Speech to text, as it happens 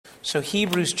So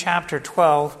Hebrews chapter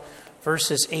 12,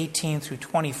 verses 18 through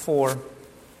 24.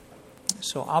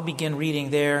 So I'll begin reading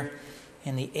there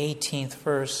in the 18th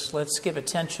verse. Let's give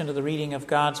attention to the reading of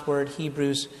God's Word,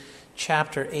 Hebrews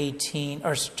chapter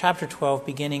 12,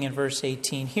 beginning in verse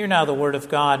 18. Hear now the word of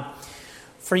God.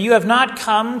 For you have not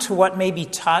come to what may be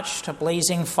touched, a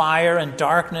blazing fire and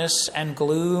darkness and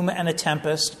gloom and a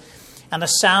tempest, and the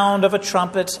sound of a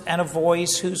trumpet and a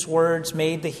voice whose words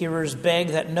made the hearers beg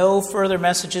that no further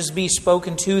messages be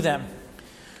spoken to them.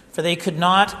 For they could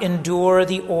not endure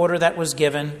the order that was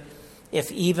given.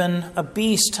 If even a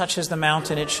beast touches the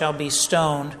mountain, it shall be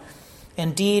stoned.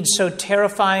 Indeed, so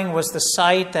terrifying was the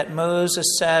sight that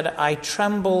Moses said, I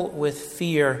tremble with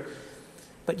fear.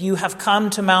 But you have come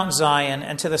to Mount Zion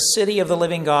and to the city of the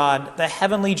living God, the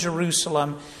heavenly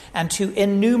Jerusalem, and to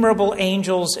innumerable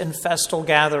angels in festal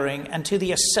gathering, and to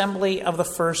the assembly of the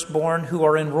firstborn who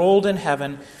are enrolled in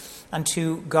heaven, and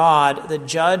to God, the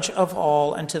judge of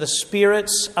all, and to the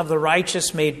spirits of the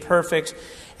righteous made perfect,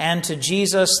 and to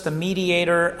Jesus, the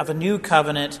mediator of a new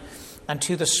covenant, and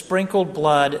to the sprinkled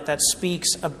blood that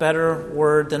speaks a better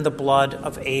word than the blood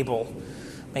of Abel.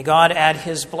 May God add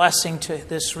his blessing to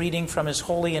this reading from his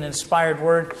holy and inspired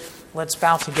word. Let's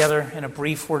bow together in a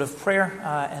brief word of prayer,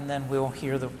 and then we'll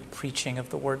hear the preaching of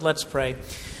the word. Let's pray.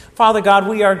 Father God,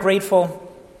 we are grateful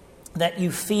that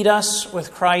you feed us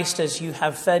with Christ as you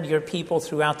have fed your people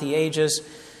throughout the ages,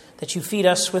 that you feed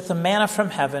us with the manna from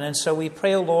heaven. And so we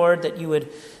pray, O Lord, that you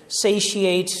would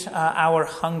satiate our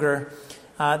hunger,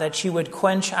 that you would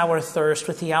quench our thirst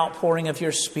with the outpouring of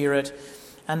your Spirit,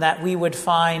 and that we would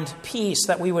find peace,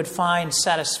 that we would find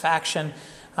satisfaction,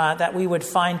 that we would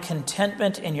find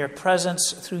contentment in your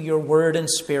presence through your word and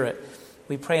Spirit.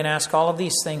 We pray and ask all of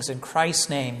these things in Christ's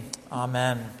name.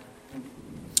 Amen.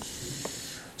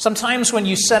 Sometimes when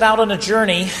you set out on a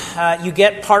journey, you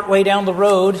get partway down the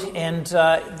road, and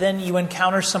then you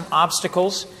encounter some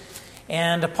obstacles.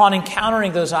 And upon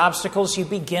encountering those obstacles, you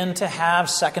begin to have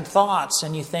second thoughts.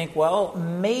 And you think, well,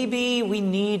 maybe we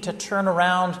need to turn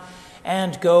around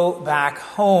and go back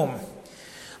home.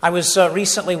 I was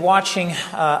recently watching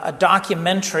a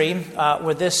documentary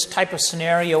where this type of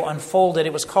scenario unfolded.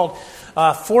 It was called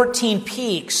 14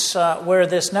 Peaks, where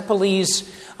this Nepalese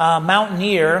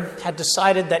mountaineer had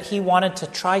decided that he wanted to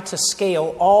try to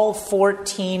scale all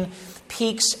 14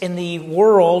 peaks in the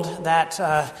world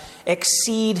that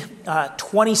exceed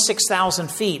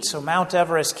 26,000 feet. So Mount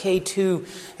Everest, K2,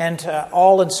 and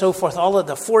all and so forth, all of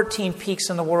the 14 peaks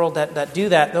in the world that do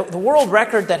that. The world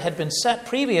record that had been set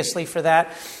previously for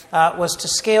that was to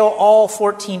scale all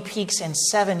 14 peaks in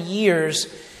 7 years.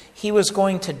 He was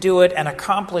going to do it and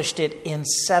accomplished it in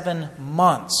 7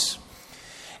 months.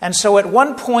 And so at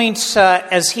one point,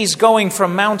 as he's going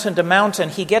from mountain to mountain,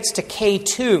 he gets to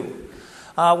K2,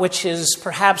 which is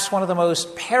perhaps one of the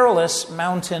most perilous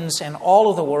mountains in all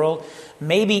of the world,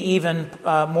 maybe even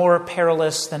more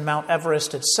perilous than Mount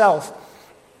Everest itself.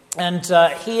 And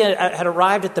he had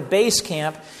arrived at the base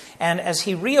camp, and as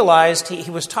he realized, he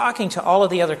was talking to all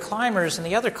of the other climbers, and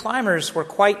the other climbers were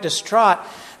quite distraught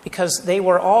because they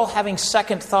were all having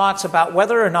second thoughts about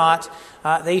whether or not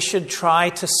they should try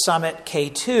to summit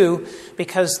K2,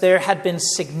 because there had been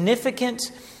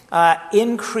significant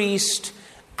increased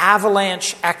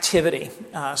avalanche activity,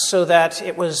 so that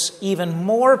it was even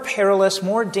more perilous,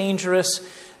 more dangerous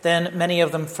than many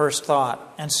of them first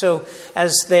thought. And so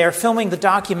as they are filming the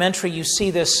documentary, you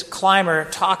see this climber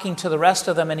talking to the rest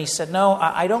of them, and he said, no,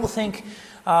 I don't think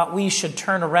we should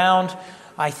turn around.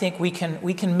 I think we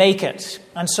can make it.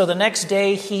 And so the next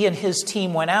day, he and his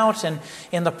team went out, and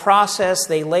in the process,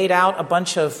 they laid out a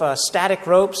bunch of static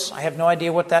ropes. I have no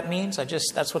idea what that means.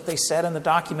 That's what they said in the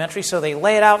documentary. So they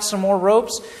laid out some more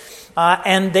ropes,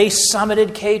 and they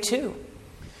summited K2.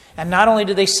 And not only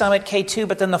did they summit K2,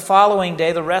 but then the following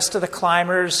day, the rest of the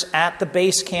climbers at the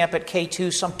base camp at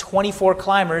K2, some 24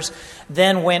 climbers,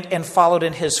 then went and followed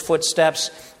in his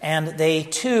footsteps, and they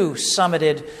too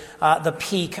summited the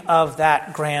peak of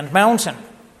that grand mountain.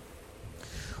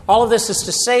 All of this is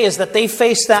to say is that they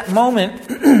faced that moment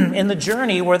in the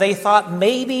journey where they thought,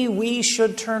 maybe we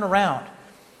should turn around.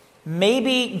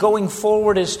 Maybe going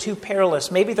forward is too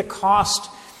perilous. Maybe the cost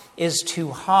is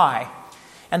too high.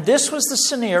 And this was the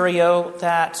scenario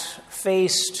that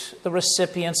faced the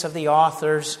recipients of the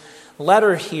author's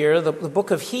letter here, the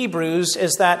book of Hebrews,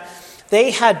 is that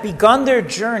they had begun their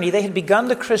journey, they had begun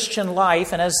the Christian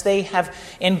life, and as they have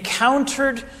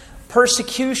encountered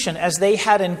persecution, as they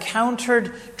had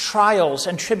encountered trials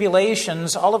and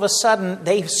tribulations, all of a sudden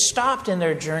they stopped in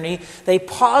their journey, they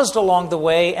paused along the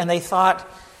way, and they thought,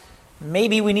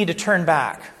 maybe we need to turn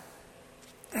back.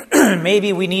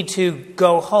 Maybe we need to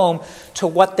go home to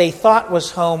what they thought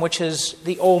was home, which is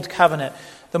the Old Covenant,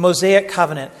 the Mosaic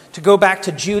Covenant, to go back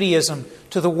to Judaism,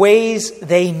 to the ways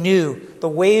they knew, the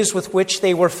ways with which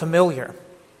they were familiar.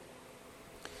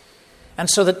 And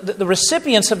so the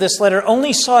recipients of this letter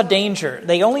only saw danger.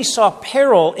 They only saw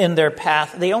peril in their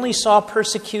path. They only saw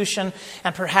persecution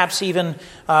and perhaps even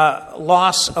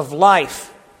loss of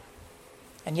life.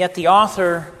 And yet the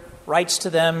author writes to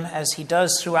them, as he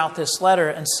does throughout this letter,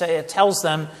 and tells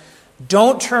them,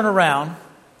 don't turn around,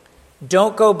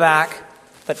 don't go back,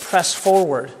 but press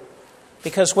forward.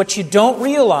 Because what you don't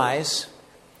realize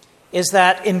is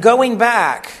that in going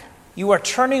back, you are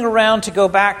turning around to go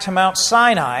back to Mount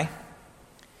Sinai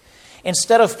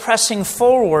instead of pressing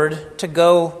forward to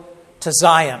go to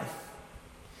Zion.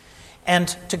 And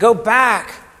to go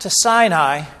back to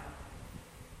Sinai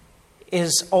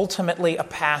is ultimately a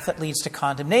path that leads to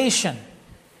condemnation.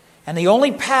 And the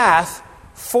only path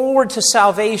forward to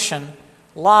salvation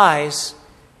lies,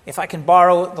 if I can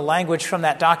borrow the language from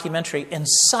that documentary, in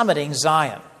summiting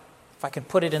Zion, if I can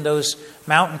put it in those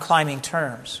mountain climbing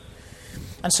terms.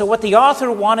 And so what the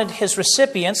author wanted his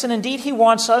recipients, and indeed he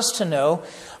wants us to know,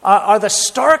 are the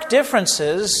stark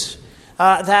differences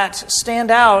that stand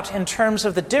out in terms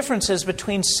of the differences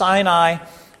between Sinai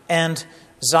and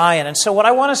Zion. And so what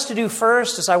I want us to do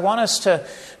first is I want us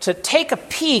to take a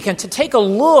peek and to take a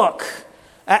look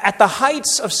at the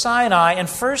heights of Sinai, and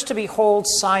first to behold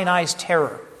Sinai's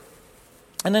terror.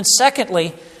 And then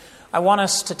secondly, I want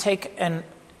us to take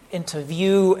into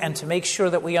view and to make sure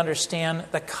that we understand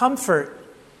the comfort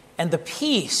and the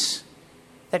peace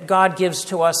that God gives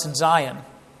to us in Zion.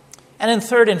 And then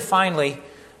third and finally,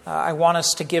 I want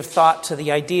us to give thought to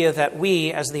the idea that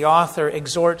we, as the author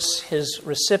exhorts his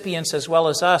recipients as well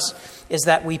as us, is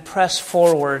that we press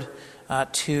forward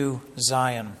to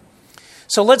Zion.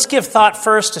 So let's give thought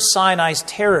first to Sinai's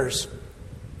terrors,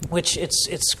 which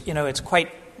it's quite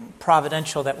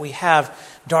providential that we have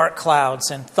dark clouds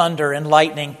and thunder and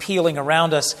lightning pealing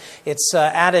around us. It's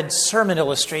added sermon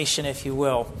illustration, if you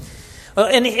will. Well,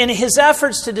 in his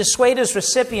efforts to dissuade his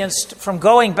recipients from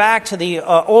going back to the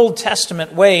Old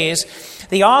Testament ways,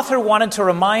 the author wanted to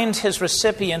remind his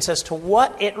recipients as to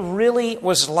what it really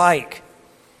was like.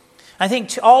 I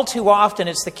think all too often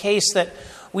it's the case that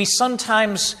we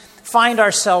sometimes find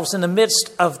ourselves in the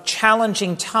midst of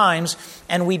challenging times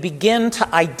and we begin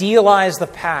to idealize the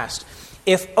past.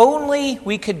 If only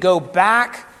we could go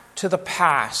back to the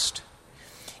past.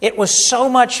 It was so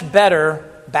much better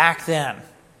back then.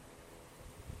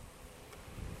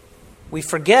 We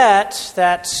forget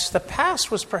that the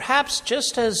past was perhaps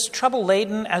just as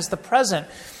trouble-laden as the present.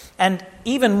 And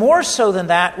even more so than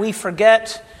that, we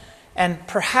forget and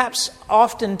perhaps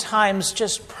oftentimes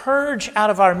just purge out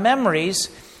of our memories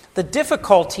the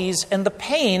difficulties and the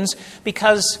pains,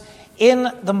 because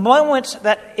in the moment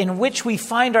in which we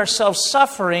find ourselves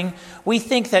suffering, we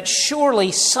think that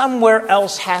surely somewhere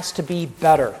else has to be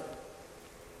better.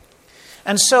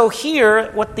 And so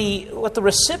here, what the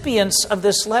recipients of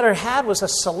this letter had was a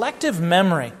selective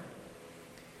memory.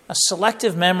 A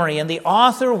selective memory. And the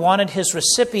author wanted his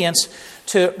recipients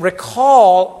to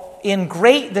recall in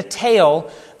great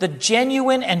detail the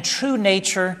genuine and true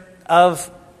nature of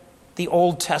the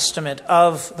Old Testament,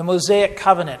 of the Mosaic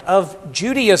Covenant, of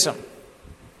Judaism.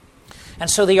 And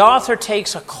so the author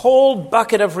takes a cold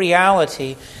bucket of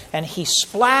reality and he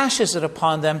splashes it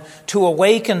upon them to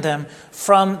awaken them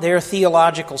from their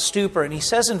theological stupor. And he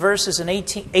says in verses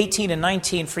 18 and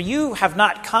 19, "For you have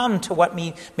not come to what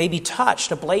may be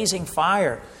touched, a blazing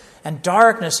fire, and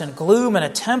darkness and gloom and a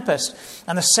tempest,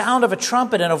 and the sound of a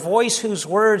trumpet and a voice whose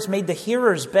words made the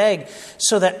hearers beg,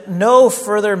 so that no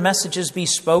further messages be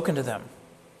spoken to them."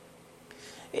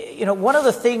 You know, one of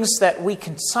the things that we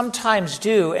can sometimes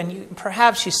do, and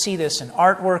perhaps you see this in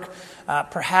artwork,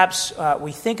 perhaps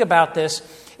we think about this,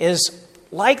 is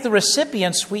like the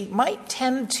recipients, we might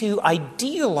tend to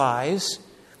idealize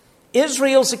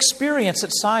Israel's experience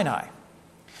at Sinai.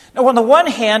 Now, on the one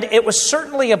hand, it was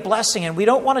certainly a blessing, and we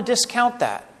don't want to discount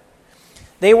that.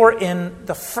 They were in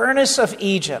the furnace of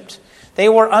Egypt. They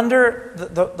were under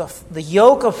the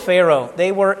yoke of Pharaoh.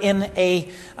 They were in a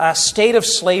state of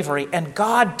slavery, and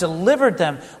God delivered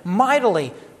them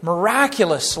mightily,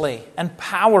 miraculously, and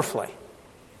powerfully.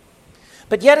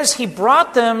 But yet as he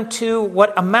brought them to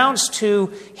what amounts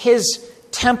to his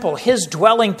temple, his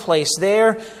dwelling place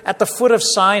there at the foot of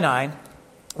Sinai,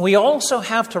 we also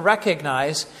have to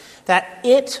recognize that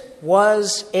it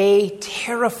was a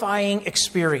terrifying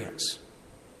experience.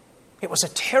 It was a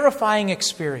terrifying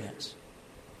experience.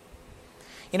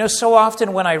 You know, so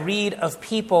often when I read of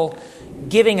people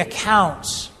giving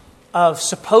accounts of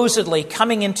supposedly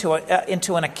coming into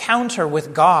an encounter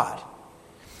with God,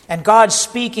 and God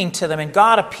speaking to them and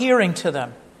God appearing to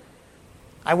them,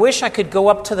 I wish I could go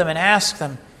up to them and ask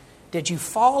them, did you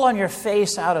fall on your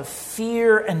face out of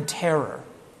fear and terror?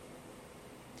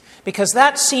 Because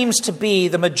that seems to be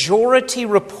the majority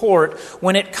report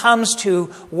when it comes to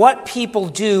what people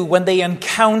do when they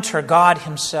encounter God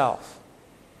Himself.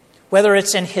 Whether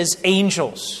it's in His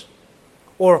angels,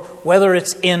 or whether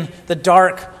it's in the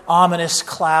dark, ominous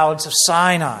clouds of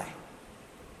Sinai.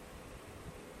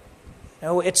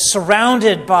 It's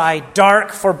surrounded by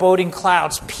dark, foreboding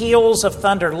clouds, peals of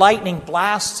thunder, lightning,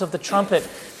 blasts of the trumpet.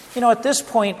 At this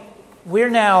point,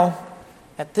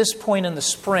 at this point in the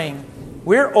spring,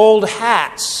 we're old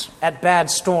hats at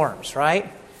bad storms,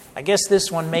 right? I guess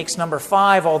this one makes number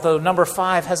 5, although number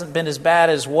 5 hasn't been as bad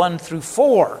as 1 through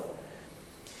 4.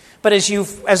 But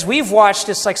as we've watched,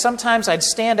 it's like sometimes I'd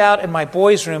stand out in my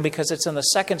boys' room because it's in the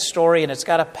second story and it's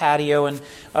got a patio and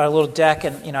a little deck,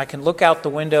 and I can look out the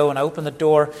window and I open the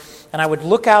door and I would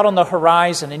look out on the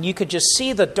horizon and you could just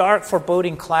see the dark,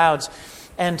 foreboding clouds.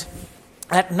 And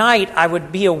at night, I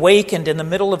would be awakened in the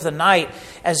middle of the night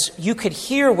as you could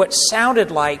hear what sounded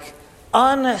like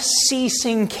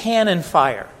unceasing cannon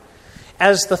fire,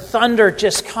 as the thunder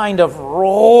just kind of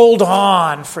rolled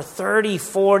on for 30,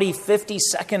 40, 50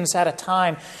 seconds at a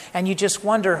time. And you just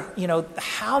wonder,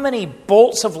 how many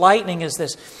bolts of lightning is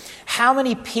this? How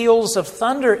many peals of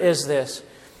thunder is this?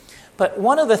 But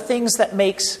one of the things that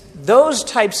makes those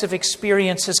types of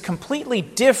experiences completely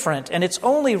different, and it's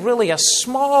only really a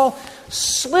small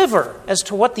sliver as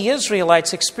to what the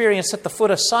Israelites experienced at the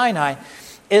foot of Sinai,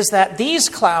 is that these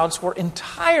clouds were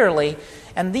entirely,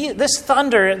 and this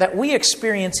thunder that we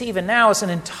experience even now is an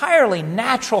entirely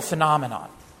natural phenomenon.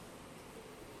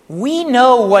 We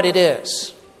know what it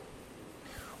is.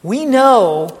 We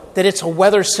know that it's a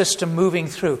weather system moving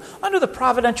through, under the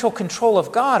providential control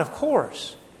of God, of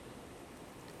course.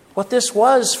 What this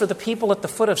was for the people at the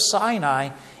foot of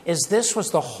Sinai is this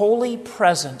was the holy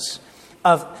presence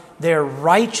of their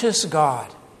righteous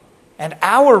God and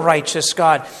our righteous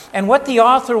God. And what the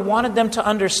author wanted them to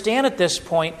understand at this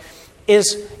point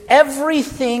is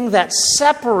everything that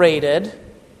separated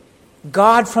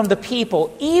God from the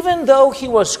people, even though He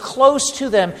was close to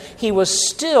them, He was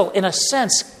still, in a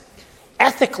sense,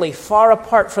 ethically far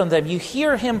apart from them. You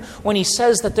hear Him when He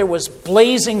says that there was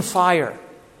blazing fire,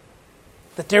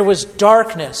 that there was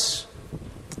darkness,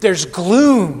 that there's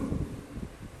gloom,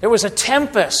 there was a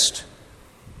tempest,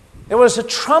 there was a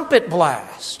trumpet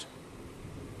blast.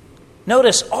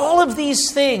 Notice, all of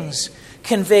these things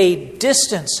convey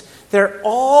distance. They're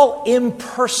all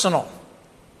impersonal.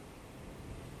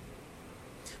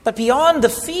 But beyond the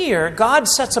fear, God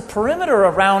sets a perimeter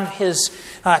around His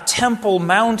temple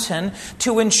mountain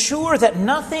to ensure that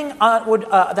nothing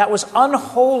that was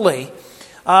unholy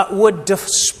would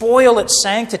spoil its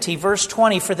sanctity. Verse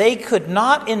 20, for they could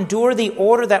not endure the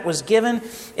order that was given.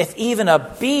 If even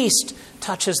a beast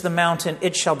touches the mountain,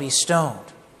 it shall be stoned.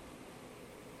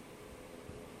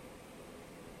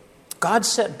 God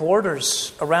set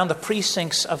borders around the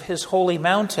precincts of His holy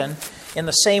mountain in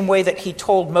the same way that He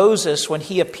told Moses when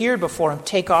he appeared before him,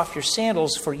 take off your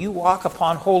sandals, for you walk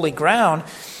upon holy ground,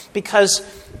 because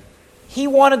He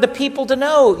wanted the people to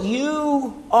know,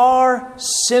 you are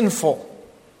sinful.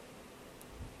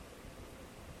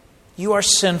 You are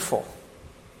sinful.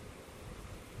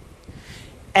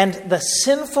 And the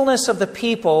sinfulness of the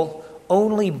people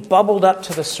only bubbled up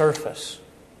to the surface.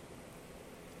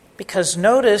 Because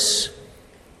notice,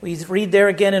 we read there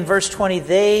again in verse 20,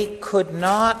 they could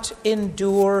not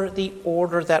endure the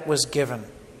order that was given.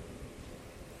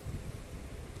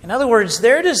 In other words,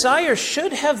 their desire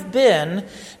should have been,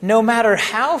 no matter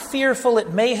how fearful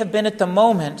it may have been at the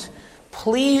moment,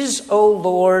 please, O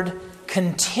Lord,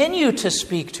 continue to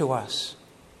speak to us.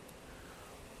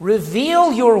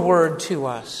 Reveal your word to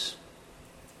us.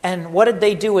 And what did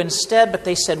they do instead? But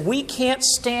they said, we can't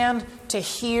stand to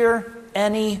hear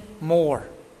any more.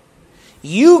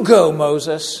 You go,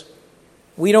 Moses.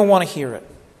 We don't want to hear it.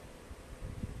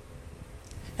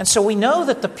 And so we know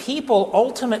that the people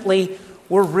ultimately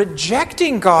were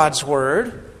rejecting God's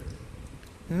word,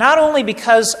 not only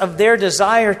because of their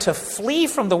desire to flee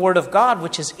from the word of God,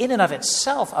 which is in and of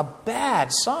itself a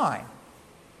bad sign,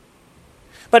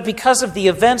 but because of the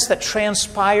events that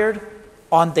transpired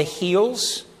on the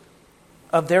heels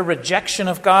of their rejection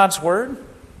of God's word.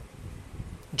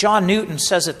 John Newton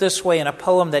says it this way in a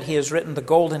poem that he has written, The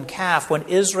Golden Calf. When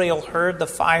Israel heard the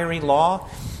fiery law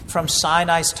from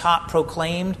Sinai's top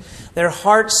proclaimed, their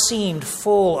hearts seemed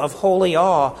full of holy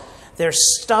awe, their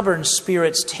stubborn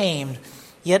spirits tamed.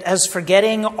 Yet as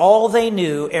forgetting all they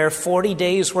knew, ere 40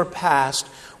 days were past,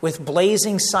 with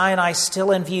blazing Sinai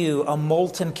still in view, a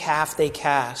molten calf they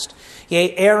cast.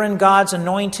 Yea, Aaron, God's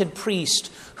anointed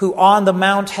priest, who on the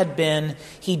mount had been,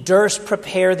 he durst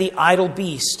prepare the idol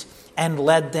beast, and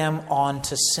led them on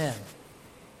to sin.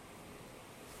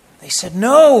 They said,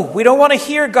 no, we don't want to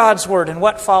hear God's word. And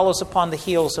what follows upon the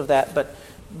heels of that but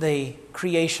the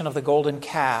creation of the golden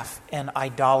calf and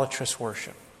idolatrous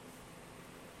worship?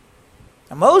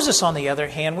 Now, Moses, on the other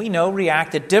hand, we know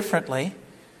reacted differently.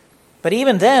 But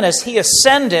even then, as he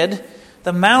ascended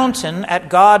the mountain at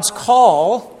God's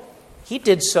call, he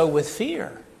did so with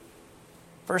fear.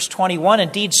 Verse 21,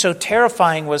 indeed, so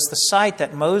terrifying was the sight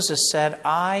that Moses said,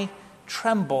 I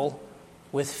tremble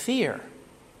with fear.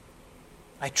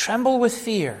 I tremble with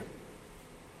fear.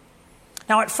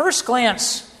 Now, at first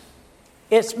glance,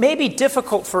 it may be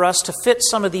difficult for us to fit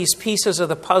some of these pieces of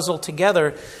the puzzle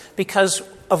together because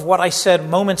of what I said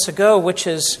moments ago, which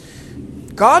is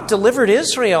God delivered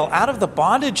Israel out of the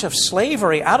bondage of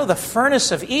slavery, out of the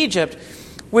furnace of Egypt,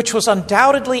 which was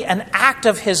undoubtedly an act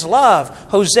of his love.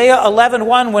 Hosea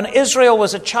 11:1, when Israel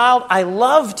was a child, I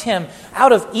loved him.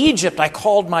 Out of Egypt I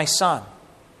called my son.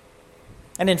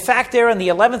 And in fact, there in the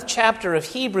 11th chapter of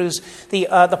Hebrews,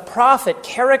 the prophet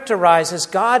characterizes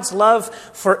God's love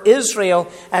for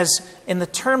Israel as in the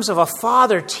terms of a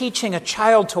father teaching a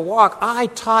child to walk. I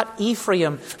taught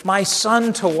Ephraim, my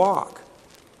son, to walk.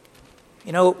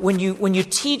 You know, when you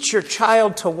teach your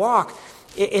child to walk,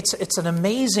 it's an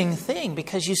amazing thing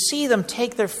because you see them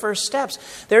take their first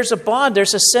steps. There's a bond,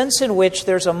 there's a sense in which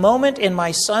there's a moment in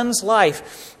my son's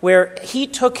life where he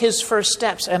took his first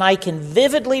steps, and I can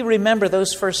vividly remember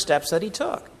those first steps that he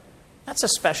took. That's a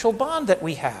special bond that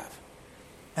we have.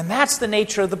 And that's the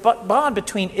nature of the bond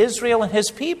between Israel and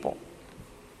his people.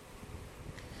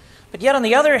 But yet, on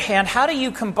the other hand, how do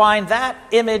you combine that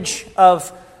image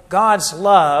of God's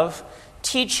love,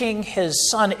 teaching his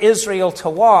son Israel to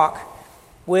walk,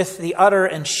 with the utter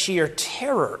and sheer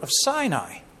terror of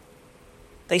Sinai?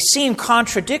 They seem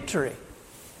contradictory.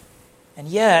 And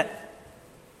yet,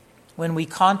 when we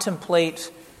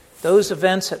contemplate those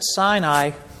events at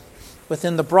Sinai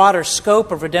within the broader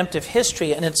scope of redemptive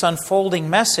history and its unfolding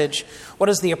message, what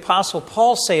does the Apostle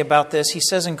Paul say about this? He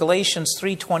says in Galatians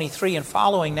 3:23 and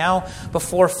following, now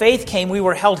before faith came, we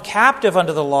were held captive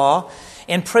under the law,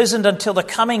 imprisoned until the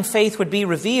coming faith would be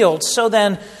revealed. So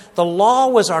then, the law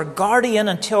was our guardian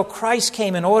until Christ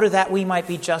came in order that we might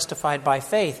be justified by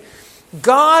faith.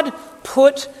 God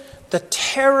put the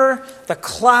terror, the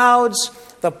clouds,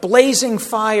 the blazing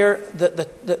fire,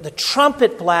 the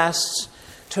trumpet blasts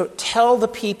to tell the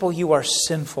people you are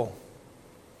sinful.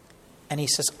 And he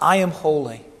says, I am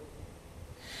holy.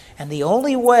 And the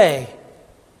only way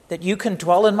that you can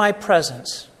dwell in my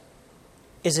presence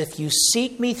is if you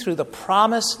seek me through the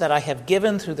promise that I have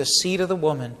given through the seed of the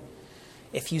woman.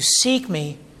 If you seek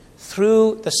me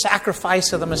through the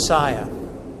sacrifice of the Messiah.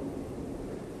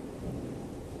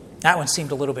 That one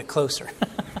seemed a little bit closer.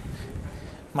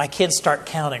 My kids start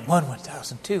counting.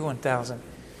 1,000, 2, 1,000.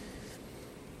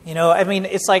 You know, I mean,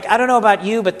 it's like, I don't know about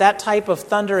you, but that type of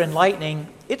thunder and lightning,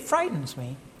 it frightens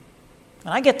me.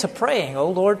 And I get to praying, oh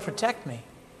Lord, protect me.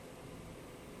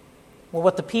 Well,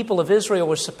 what the people of Israel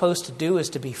were supposed to do is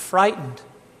to be frightened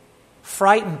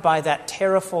by that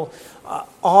terrible,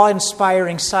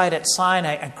 awe-inspiring sight at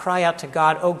Sinai and cry out to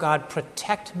God, oh God,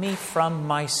 protect me from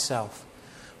myself.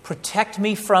 Protect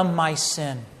me from my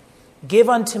sin. Give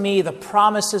unto me the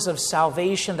promises of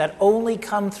salvation that only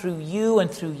come through you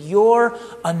and through your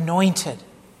anointed.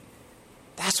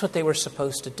 That's what they were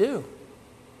supposed to do.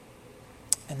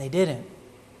 And they didn't.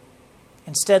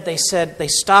 Instead, they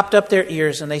stopped up their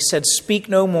ears and they said, speak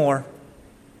no more.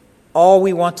 All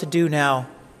we want to do now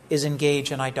is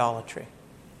engage in idolatry.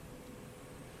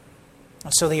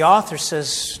 And so the author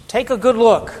says, take a good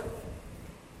look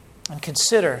and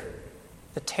consider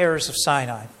the terrors of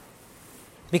Sinai,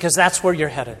 because that's where you're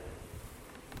headed.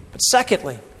 But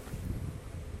secondly,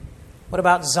 what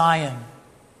about Zion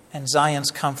and Zion's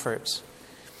comforts?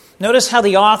 Notice how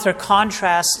the author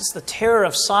contrasts the terror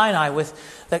of Sinai with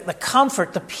the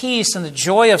comfort, the peace, and the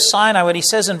joy of Sinai, what he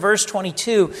says in verse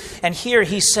 22. And here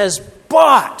he says,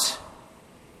 but.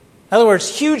 In other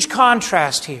words, huge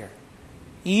contrast here.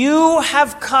 You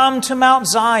have come to Mount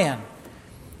Zion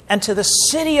and to the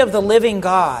city of the living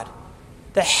God,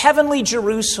 the heavenly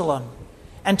Jerusalem,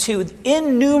 and to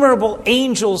innumerable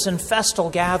angels in festal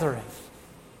gathering.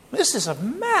 This is a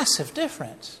massive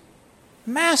difference.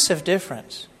 Massive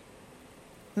difference.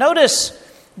 Notice,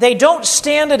 they don't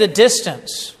stand at a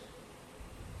distance.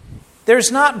 there's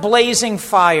not blazing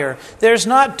fire, there's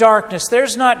not darkness,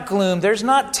 there's not gloom, there's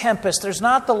not tempest, there's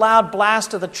not the loud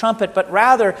blast of the trumpet, but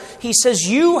rather, he says,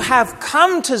 you have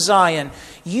come to Zion.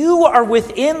 You are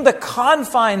within the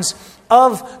confines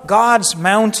of God's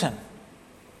mountain.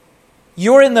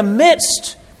 You're in the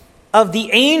midst of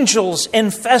the angels in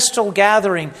festal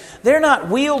gathering. They're not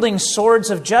wielding swords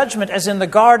of judgment as in the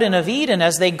Garden of Eden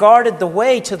as they guarded the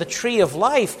way to the tree of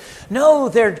life. No,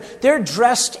 they're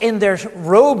dressed in their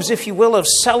robes, if you will, of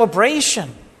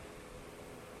celebration.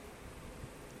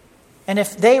 And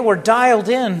if they were dialed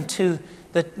in to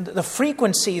the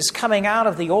frequencies coming out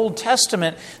of the Old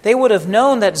Testament, they would have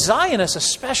known that Zion is a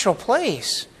special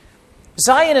place.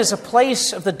 Zion is a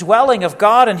place of the dwelling of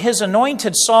God and His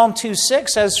anointed. Psalm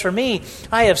 2:6, as for me,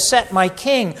 I have set my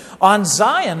king on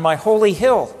Zion, my holy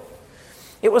hill.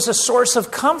 It was a source of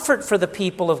comfort for the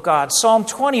people of God. Psalm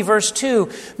 20, verse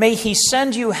 2, may He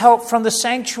send you help from the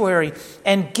sanctuary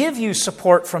and give you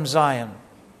support from Zion.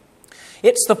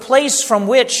 It's the place from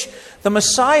which the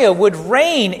Messiah would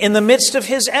reign in the midst of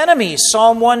His enemies.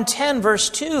 Psalm 110, verse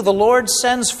 2, the Lord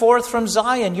sends forth from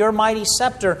Zion your mighty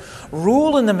scepter.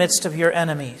 Rule in the midst of your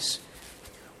enemies.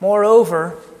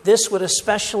 Moreover, this would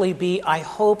especially be, I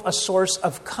hope, a source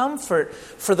of comfort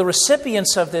for the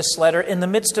recipients of this letter in the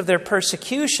midst of their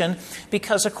persecution,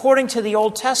 because according to the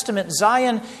Old Testament,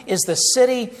 Zion is the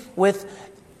city with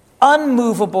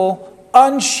unmovable,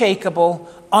 unshakable,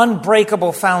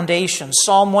 unbreakable foundation.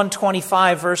 Psalm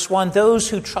 125, verse 1, those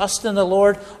who trust in the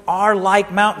Lord are like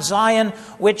Mount Zion,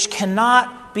 which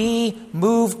cannot be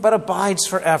moved but abides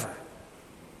forever.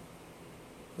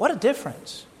 What a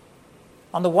difference.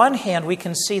 On the one hand, we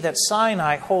can see that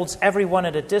Sinai holds everyone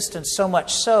at a distance, so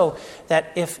much so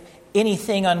that if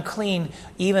anything unclean,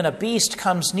 even a beast,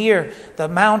 comes near the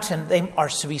mountain, they are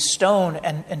to be stoned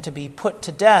and to be put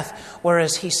to death.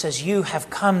 Whereas he says, you have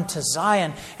come to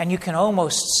Zion. And you can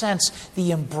almost sense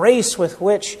the embrace with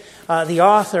which the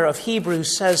author of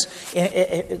Hebrews says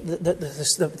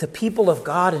the people of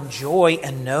God enjoy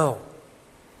and know.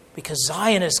 Because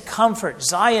Zion is comfort,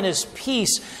 Zion is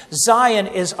peace, Zion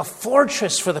is a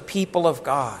fortress for the people of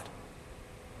God.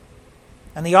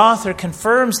 And the author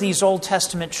confirms these Old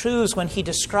Testament truths when he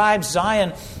describes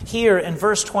Zion here in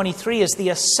verse 23 as the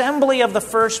assembly of the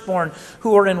firstborn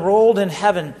who are enrolled in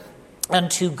heaven,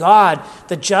 and to God,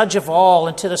 the judge of all,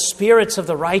 and to the spirits of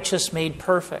the righteous made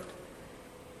perfect.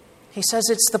 He says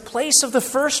it's the place of the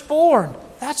firstborn.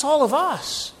 That's all of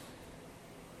us.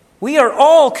 We are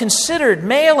all considered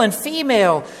male and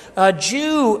female,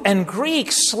 Jew and Greek,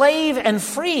 slave and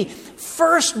free,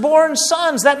 firstborn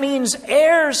sons. That means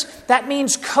heirs. That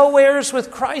means co-heirs with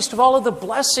Christ of all of the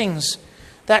blessings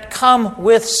that come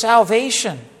with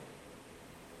salvation.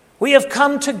 We have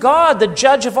come to God, the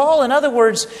judge of all. In other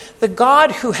words, the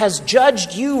God who has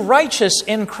judged you righteous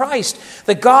in Christ,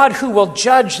 the God who will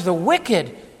judge the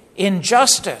wicked in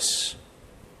justice.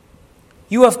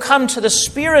 You have come to the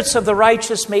spirits of the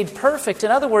righteous made perfect.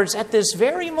 In other words, at this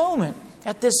very moment,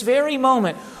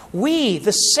 we,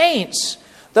 the saints,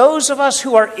 those of us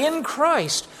who are in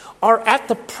Christ, are at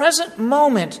the present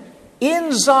moment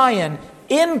in Zion,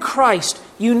 in Christ,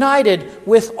 united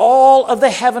with all of the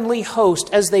heavenly host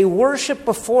as they worship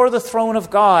before the throne of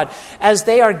God, as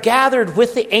they are gathered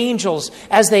with the angels,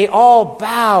 as they all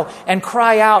bow and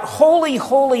cry out, holy,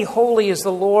 holy, holy is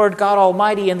the Lord God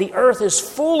Almighty, and the earth is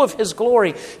full of His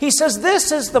glory. He says,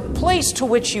 this is the place to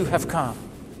which you have come.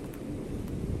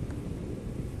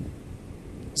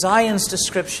 Zion's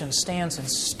description stands in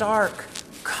stark,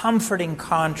 comforting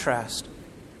contrast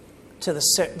to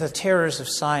the terrors of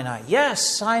Sinai. Yes,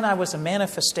 Sinai was a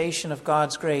manifestation of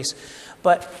God's grace,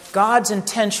 but God's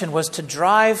intention was to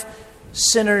drive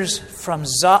sinners from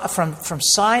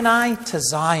Sinai to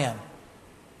Zion.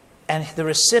 And the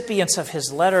recipients of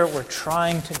His letter were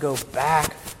trying to go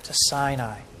back to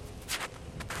Sinai.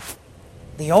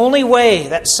 The only way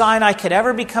that Sinai could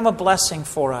ever become a blessing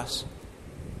for us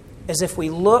is if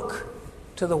we look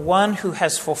to the one who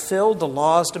has fulfilled the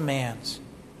law's demands.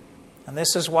 And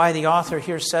this is why the author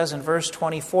here says in verse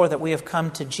 24 that we have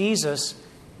come to Jesus,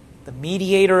 the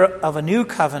mediator of a new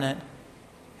covenant,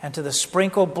 and to the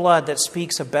sprinkled blood that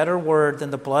speaks a better word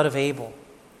than the blood of Abel.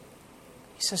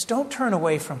 He says, don't turn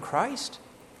away from Christ.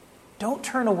 Don't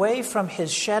turn away from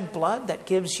His shed blood that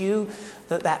gives you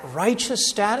that righteous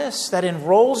status, that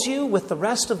enrolls you with the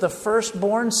rest of the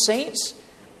firstborn saints,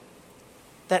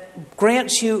 that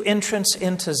grants you entrance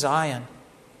into Zion.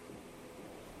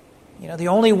 The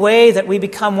only way that we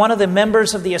become one of the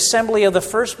members of the assembly of the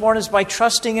firstborn is by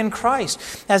trusting in Christ,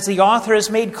 as the author has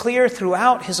made clear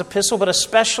throughout his epistle, but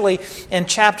especially in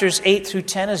chapters 8 through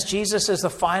 10, as Jesus is the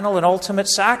final and ultimate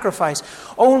sacrifice.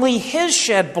 Only his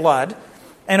shed blood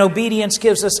and obedience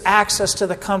gives us access to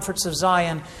the comforts of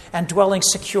Zion and dwelling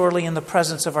securely in the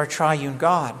presence of our triune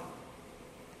God.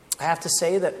 I have to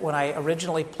say that when I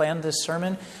originally planned this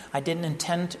sermon, I didn't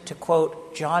intend to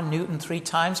quote John Newton 3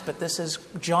 times, but this is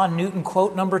John Newton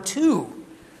quote number 2.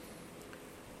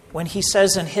 When he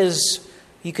says in his,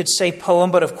 you could say poem,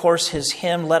 but of course his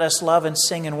hymn, "Let us love and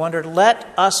sing and wonder, let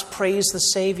us praise the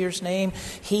Savior's name.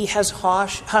 He has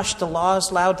hushed the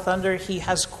law's loud thunder. He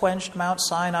has quenched Mount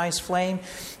Sinai's flame.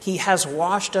 He has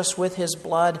washed us with his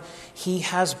blood. He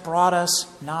has brought us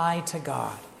nigh to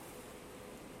God."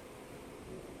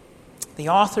 The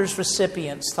author's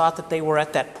recipients thought that they were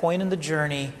at that point in the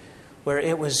journey where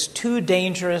it was too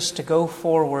dangerous to go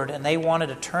forward and they wanted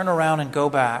to turn around and go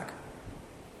back.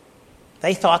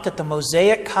 They thought that the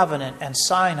Mosaic covenant and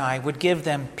Sinai would give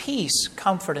them peace,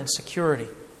 comfort, and security.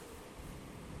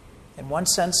 In one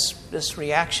sense, this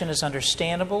reaction is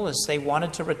understandable, as they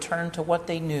wanted to return to what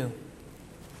they knew.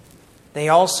 They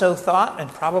also thought, and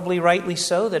probably rightly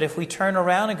so, that if we turn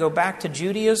around and go back to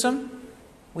Judaism,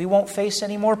 we won't face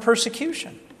any more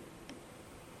persecution.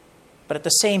 But at the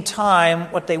same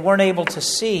time, what they weren't able to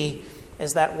see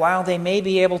is that while they may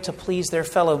be able to please their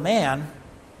fellow man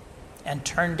and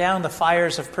turn down the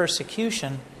fires of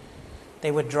persecution, they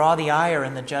would draw the ire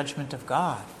and the judgment of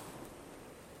God.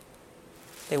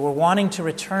 They were wanting to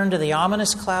return to the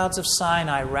ominous clouds of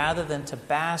Sinai rather than to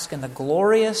bask in the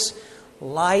glorious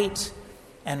light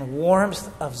and warmth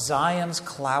of Zion's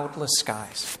cloudless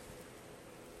skies.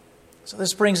 So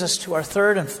this brings us to our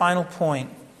third and final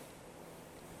point,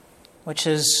 which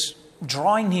is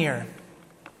drawing near.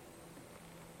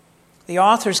 The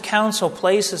author's counsel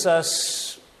places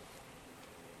us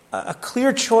a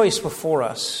clear choice before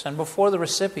us and before the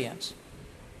recipients.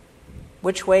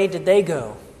 Which way did they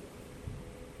go?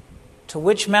 To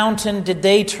which mountain did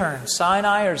they turn,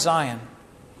 Sinai or Zion?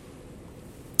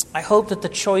 I hope that the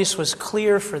choice was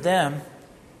clear for them,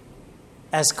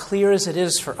 as clear as it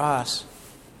is for us.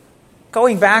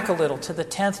 Going back a little to the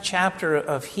 10th chapter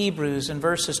of Hebrews in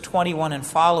verses 21 and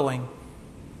following,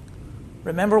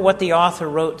 remember what the author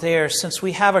wrote there. "Since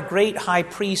we have a great high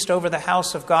priest over the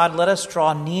house of God, let us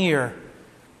draw near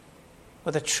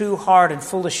with a true heart and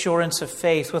full assurance of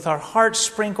faith, with our hearts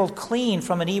sprinkled clean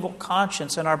from an evil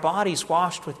conscience and our bodies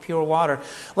washed with pure water.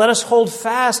 Let us hold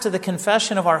fast to the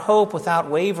confession of our hope without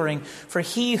wavering, for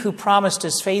he who promised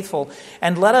is faithful.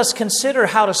 And let us consider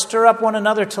how to stir up one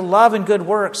another to love and good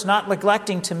works, not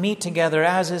neglecting to meet together,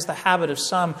 as is the habit of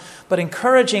some, but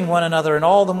encouraging one another, and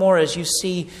all the more as you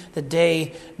see the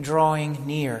day drawing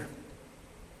near."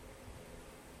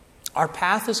 Our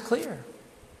path is clear.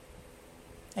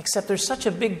 Except there's such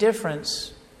a big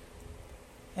difference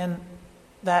in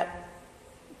that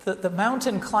the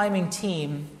mountain climbing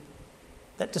team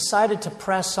that decided to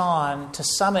press on to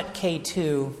summit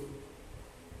K2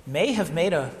 may have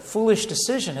made a foolish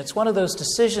decision. It's one of those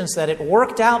decisions that it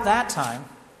worked out that time.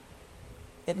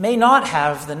 It may not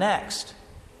have the next.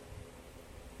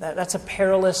 That's a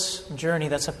perilous journey.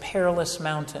 That's a perilous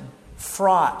mountain,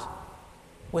 fraught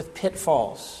with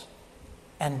pitfalls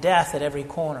and death at every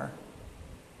corner.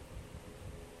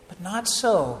 But not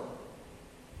so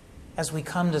as we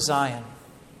come to Zion.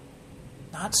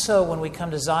 Not so when we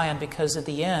come to Zion, because at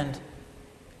the end,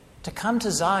 to come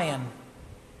to Zion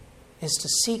is to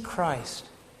seek Christ.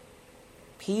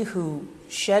 He who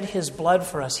shed his blood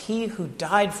for us, he who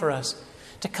died for us.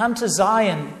 To come to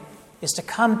Zion is to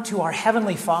come to our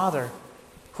Heavenly Father,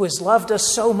 who has loved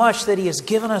us so much that he has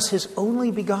given us his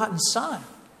only begotten Son.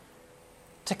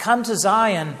 To come to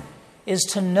Zion is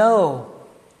to know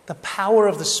the power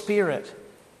of the Spirit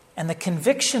and the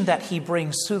conviction that he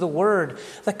brings through the Word,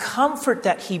 the comfort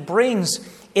that he brings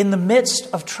in the midst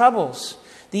of troubles,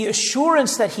 the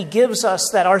assurance that he gives us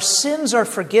that our sins are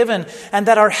forgiven and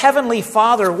that our Heavenly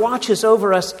Father watches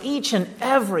over us each and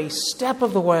every step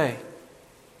of the way.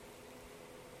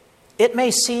 It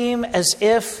may seem as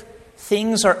if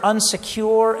things are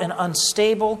unsecure and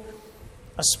unstable,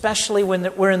 especially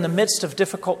when we're in the midst of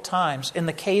difficult times. In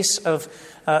the case of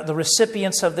the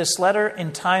recipients of this letter,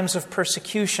 in times of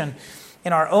persecution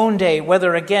in our own day,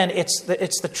 whether again it's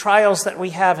the trials that we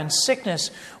have in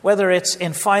sickness, whether it's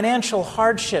in financial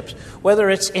hardships, whether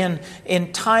it's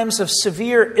in times of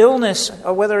severe illness,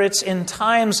 or whether it's in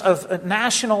times of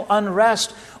national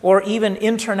unrest or even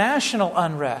international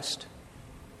unrest.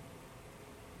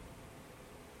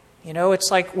 You know,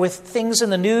 it's like with things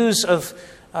in the news of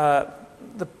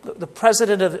the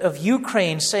president of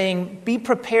Ukraine saying, be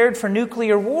prepared for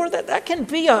nuclear war, that can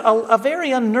be a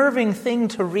very unnerving thing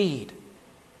to read.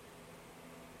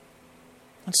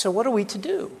 And so what are we to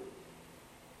do?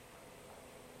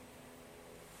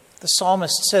 The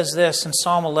psalmist says this in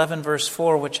Psalm 11, verse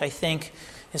 4, which I think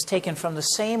is taken from the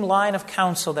same line of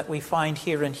counsel that we find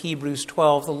here in Hebrews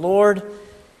 12. The Lord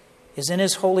is in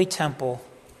his holy temple.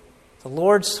 The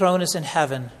Lord's throne is in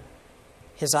heaven.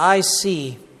 His eyes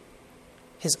see,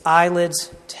 his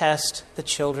eyelids test the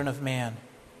children of man.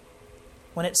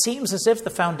 When it seems as if the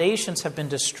foundations have been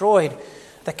destroyed,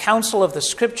 the counsel of the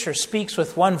Scripture speaks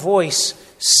with one voice: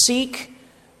 seek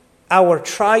our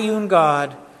triune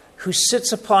God who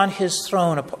sits upon his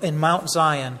throne in Mount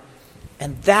Zion,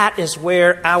 and that is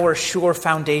where our sure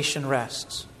foundation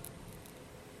rests.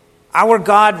 Our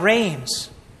God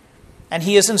reigns, and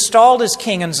he has installed his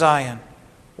king in Zion.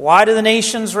 Why do the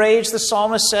nations rage, the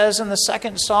psalmist says in the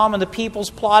second psalm, and the peoples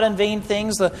plot in vain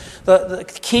things?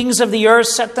 The kings of the earth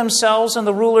set themselves, and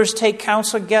the rulers take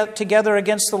counsel together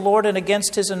against the Lord and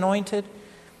against his anointed,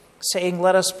 saying,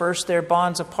 let us burst their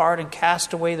bonds apart and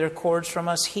cast away their cords from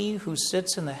us. He who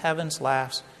sits in the heavens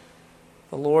laughs.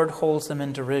 The Lord holds them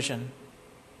in derision.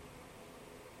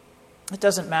 It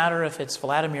doesn't matter if it's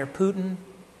Vladimir Putin.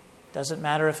 It doesn't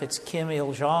matter if it's Kim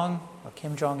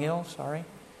Jong-il.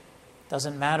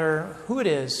 Doesn't matter who it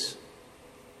is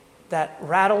that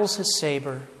rattles his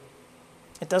saber.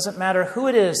 It doesn't matter who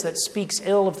it is that speaks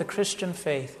ill of the Christian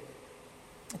faith.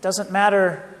 It doesn't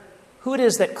matter who it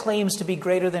is that claims to be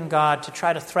greater than God to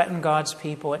try to threaten God's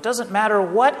people. It doesn't matter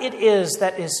what it is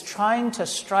that is trying to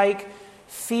strike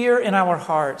fear in our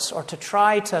hearts or to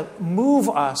try to move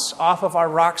us off of our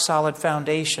rock-solid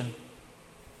foundation.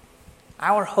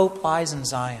 Our hope lies in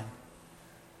Zion.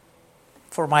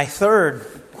 For my third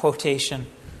quotation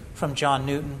from John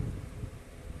Newton,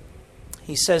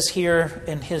 he says here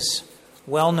in his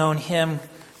well-known hymn,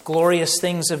 glorious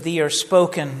things of thee are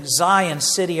spoken, Zion,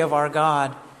 city of our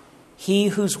God. He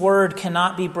whose word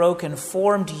cannot be broken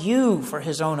formed you for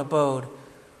his own abode.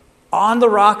 On the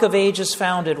rock of ages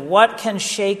founded, what can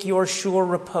shake your sure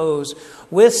repose?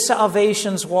 With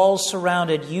salvation's walls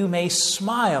surrounded, you may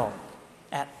smile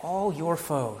at all your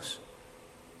foes.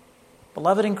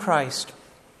 Beloved in Christ,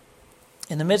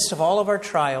 in the midst of all of our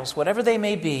trials, whatever they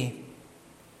may be,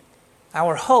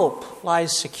 our hope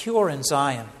lies secure in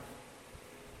Zion.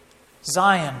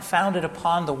 Zion, founded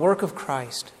upon the work of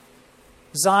Christ.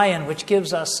 Zion, which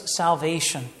gives us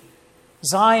salvation.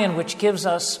 Zion, which gives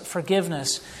us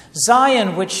forgiveness.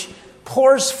 Zion, which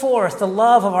pours forth the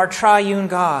love of our triune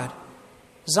God.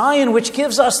 Zion, which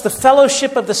gives us the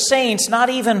fellowship of the saints, not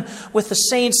even with the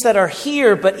saints that are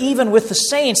here, but even with the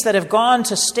saints that have gone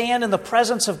to stand in the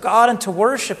presence of God and to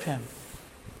worship him.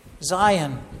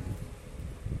 Zion,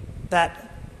 that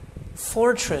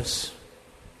fortress,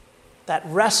 that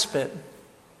respite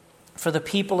for the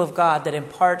people of God that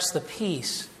imparts the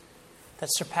peace that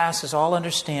surpasses all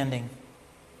understanding.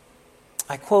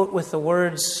 I quote with the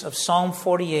words of Psalm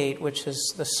 48, which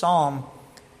is the psalm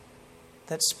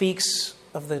that speaks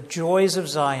of the joys of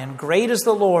Zion. Great is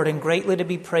the Lord and greatly to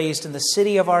be praised in the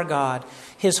city of our God.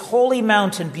 His holy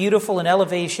mountain, beautiful in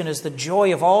elevation, is the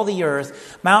joy of all the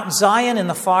earth. Mount Zion in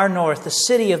the far north, the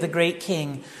city of the great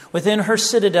King. Within her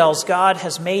citadels, God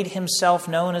has made himself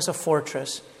known as a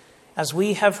fortress. As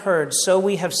we have heard, so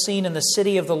we have seen in the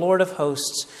city of the Lord of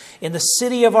hosts, in the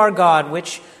city of our God,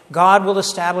 which God will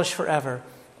establish forever.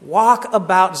 Walk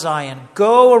about Zion,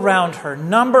 go around her,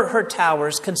 number her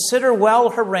towers, consider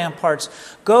well her ramparts,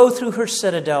 go through her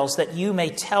citadels, that you may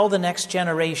tell the next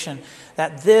generation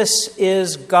that this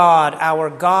is God, our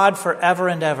God forever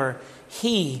and ever.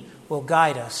 He will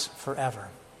guide us forever.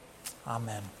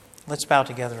 Amen. Let's bow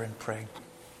together and pray.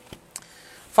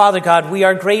 Father God, we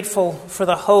are grateful for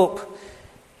the hope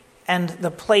and the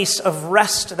place of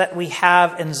rest that we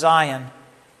have in Zion,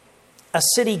 a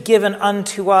city given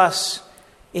unto us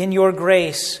in your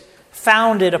grace,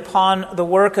 founded upon the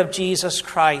work of Jesus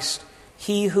Christ,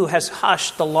 he who has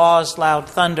hushed the law's loud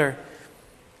thunder,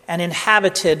 and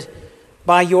inhabited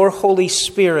by your Holy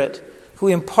Spirit, who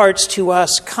imparts to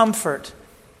us comfort,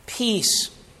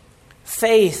 peace,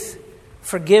 faith,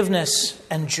 forgiveness,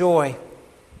 and joy.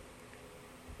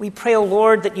 We pray, O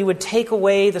Lord, that you would take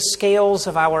away the scales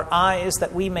of our eyes,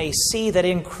 that we may see that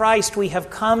in Christ we have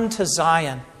come to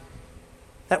Zion,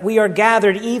 that we are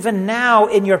gathered even now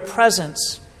in your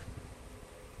presence,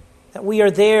 that we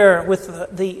are there with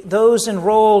those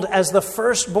enrolled as the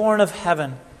firstborn of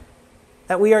heaven,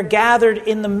 that we are gathered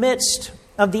in the midst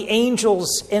of the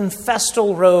angels in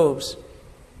festal robes,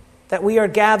 that we are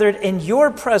gathered in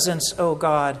your presence, O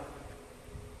God,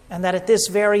 and that at this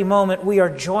very moment we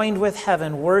are joined with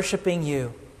heaven worshiping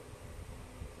you.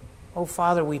 Oh,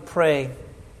 Father, we pray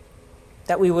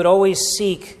that we would always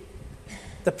seek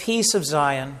the peace of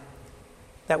Zion,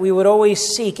 that we would always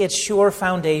seek its sure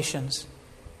foundations,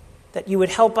 that you would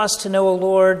help us to know, O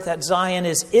Lord, that Zion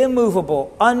is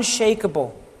immovable,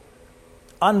 unshakable,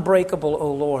 unbreakable,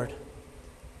 O Lord.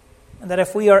 And that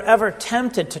if we are ever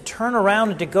tempted to turn around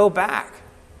and to go back,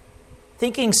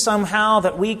 thinking somehow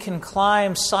that we can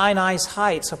climb Sinai's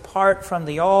heights apart from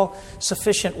the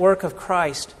all-sufficient work of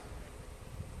Christ,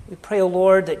 we pray, O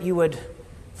Lord, that you would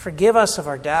forgive us of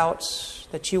our doubts,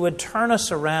 that you would turn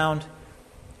us around,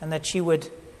 and that you would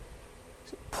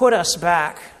put us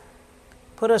back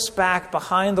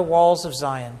behind the walls of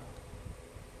Zion,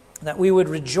 that we would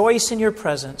rejoice in your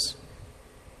presence,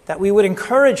 that we would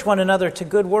encourage one another to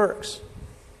good works,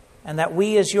 and that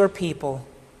we as your people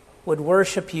would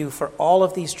worship you for all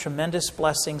of these tremendous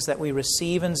blessings that we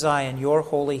receive in Zion, your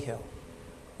holy hill.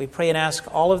 We pray and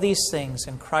ask all of these things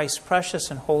in Christ's precious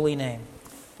and holy name.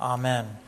 Amen.